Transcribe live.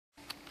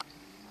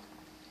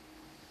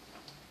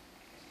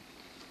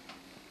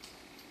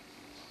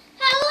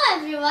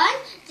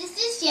everyone, this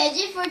is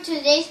Yeji for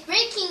today's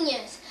breaking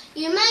news.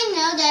 You might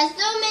know that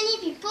so many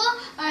people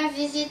are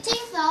visiting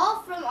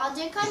Seoul from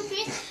other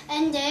countries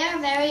and they are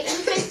very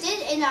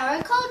interested in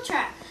our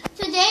culture.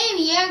 Today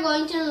we are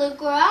going to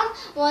look around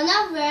one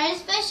of very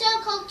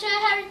special cultural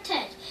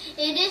heritage.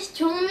 It is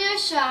Jongmyo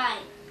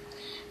Shrine.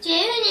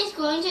 Jaehoon is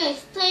going to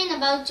explain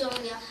about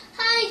Jongmyo.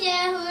 Hi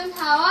Jaehoon,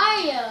 how are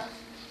you?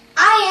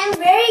 I am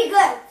very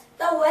good.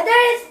 The weather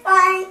is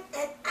fine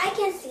and I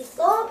can see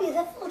so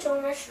beautiful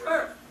Jongmyo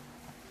Shrine.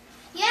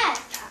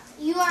 Yes,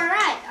 you are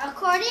right.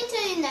 According to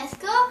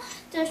UNESCO,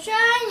 the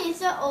shrine is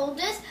the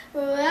oldest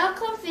royal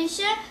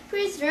confession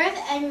preserved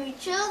and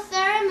ritual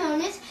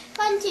ceremonies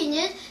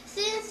continued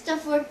since the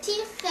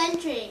 14th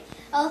century.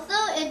 Also,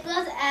 it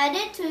was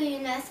added to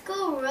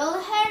UNESCO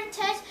World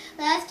Heritage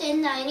List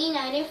in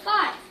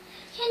 1995.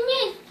 Can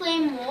you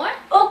explain more?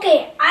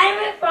 Okay, I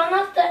am in front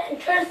of the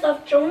entrance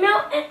of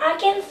Jongmyo and I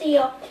can see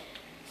a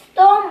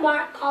stone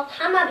mark called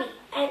Hamabi,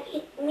 and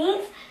it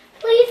means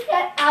please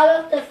get out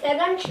of the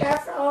second chair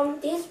from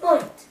this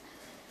point.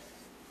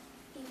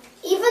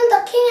 Even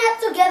the king had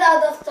to get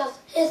out of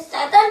his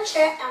second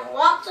chair and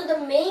walk to the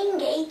main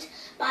gate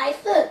by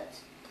foot.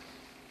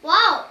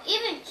 Wow,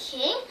 even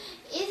king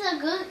is a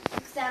good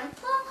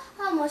example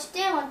how much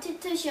they wanted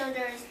to show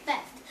their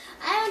respect.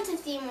 I want to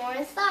see more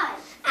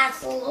inside.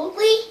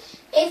 Absolutely.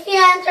 If you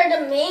enter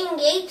the main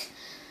gate,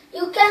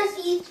 you can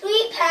see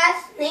 3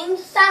 paths named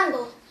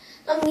Sangul.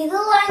 The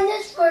middle line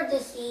is for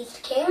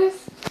deceased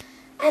kings,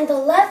 and the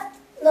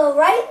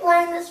right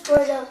line is for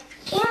the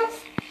kings,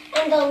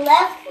 and the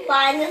left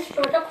line is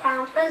for the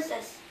crown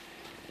princess.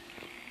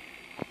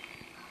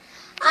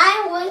 I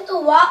am going to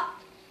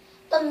walk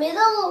the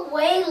middle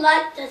way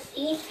like the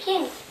deceased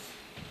kings.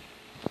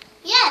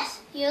 Yes,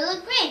 you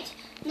look great.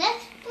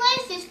 Next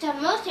place is the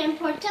most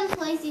important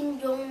place in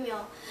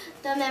Jongmyo.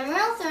 The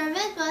memorial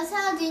service was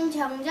held in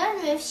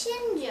Jeongjeon with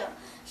Shinju.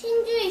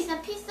 Shinju is a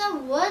piece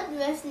of wood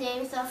with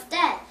names of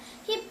dead.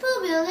 People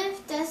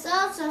believe the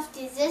souls of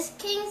deceased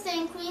kings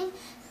and queens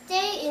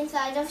stay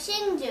inside of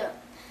Shinju.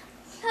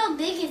 How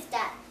big is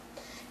that?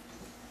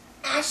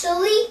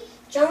 Actually,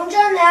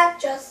 Jeongjeon had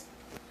just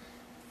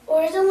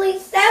originally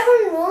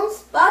 7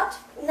 rooms, but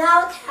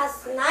now it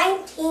has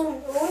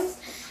 19 rooms,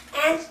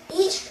 and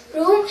each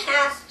room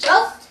has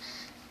just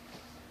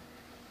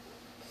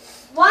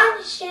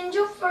 1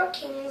 Shinju for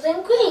kings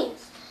and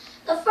queens.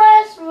 The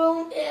first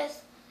room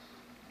is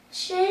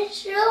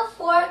Shinju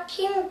for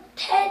King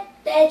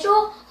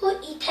Taejo, who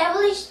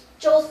established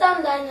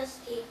Joseon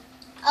dynasty.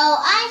 Oh,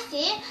 I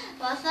see.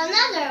 What's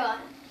another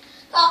one?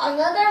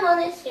 Another one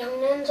is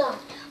Yeongnyeonjeon.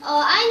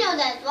 Oh, I know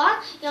that one.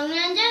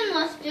 Yeongnyeonjeon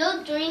was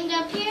built during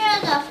the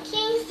period of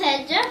King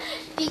Sejong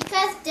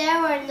because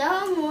there were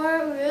no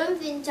more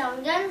rooms in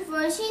Jeongjeon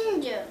for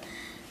Shinju.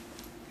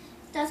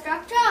 The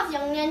structure of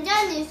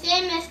Yeongnyeonjeon is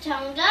same as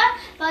Jeongjeon,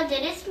 but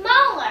it is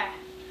smaller.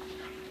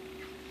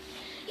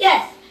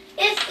 Yes,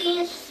 it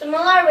seems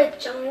similar with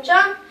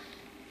Jeongjeon,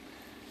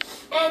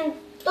 and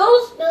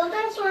those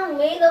buildings were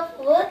made of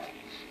wood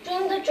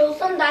during the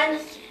Joseon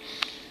dynasty.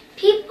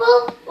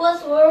 People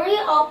was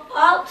worried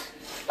about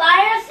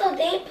fire, so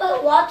they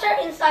put water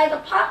inside a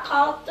pot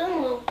called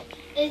Dungmu.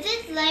 Is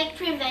it like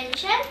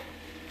prevention?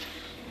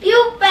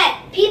 You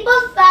bet.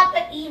 People thought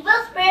the evil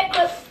spirit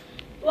could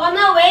run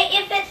away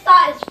if it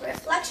saw its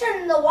reflection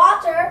in the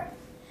water.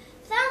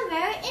 Sounds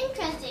very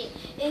interesting.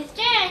 Is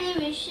there any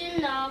we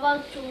should know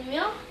about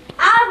Jongmyo?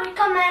 I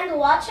recommend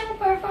watching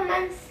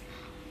performance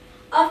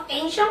of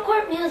ancient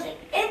court music.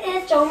 It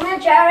is Jongmyo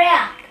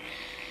Jariak.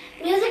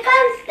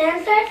 Musicians,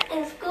 dancers,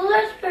 and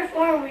scholars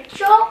perform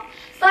rituals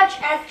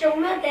such as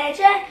Jongmyo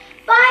Daeje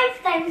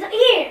 5 times a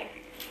year.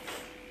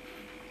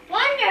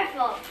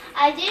 Wonderful!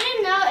 I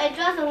didn't know it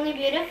was only a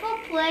beautiful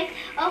place,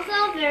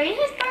 also very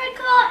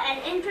historical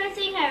and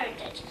interesting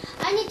heritage.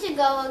 I need to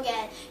go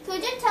again.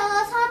 Could you tell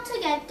us how to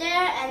get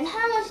there and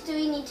how much do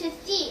we need to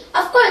see?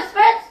 Of course,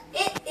 first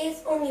it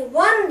is only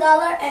 $1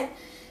 and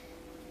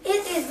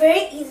it is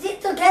very easy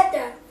to get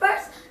there.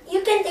 First,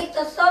 you can take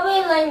the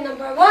subway line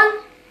number 1,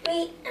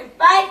 3, and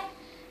 5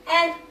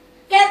 and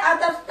get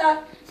out of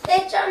the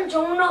station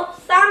Jongno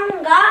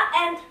Sangga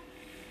and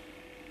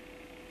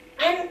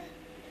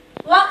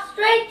walk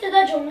straight to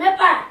the Jongmyo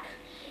Park.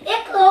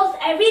 It closes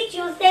every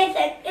Tuesday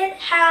and it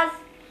has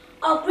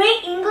a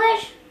great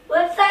English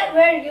website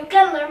where you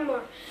can learn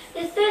more.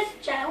 This is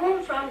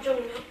Jaehoon from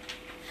Jongmyo.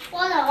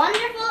 What a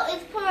wonderful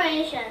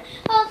inspiration.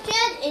 Hope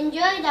you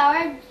enjoyed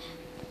our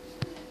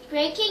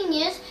breaking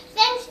news.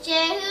 Thanks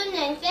Jaehoon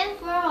and thanks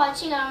for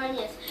watching our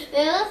news. We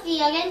will see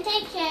you again.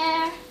 Take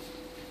care.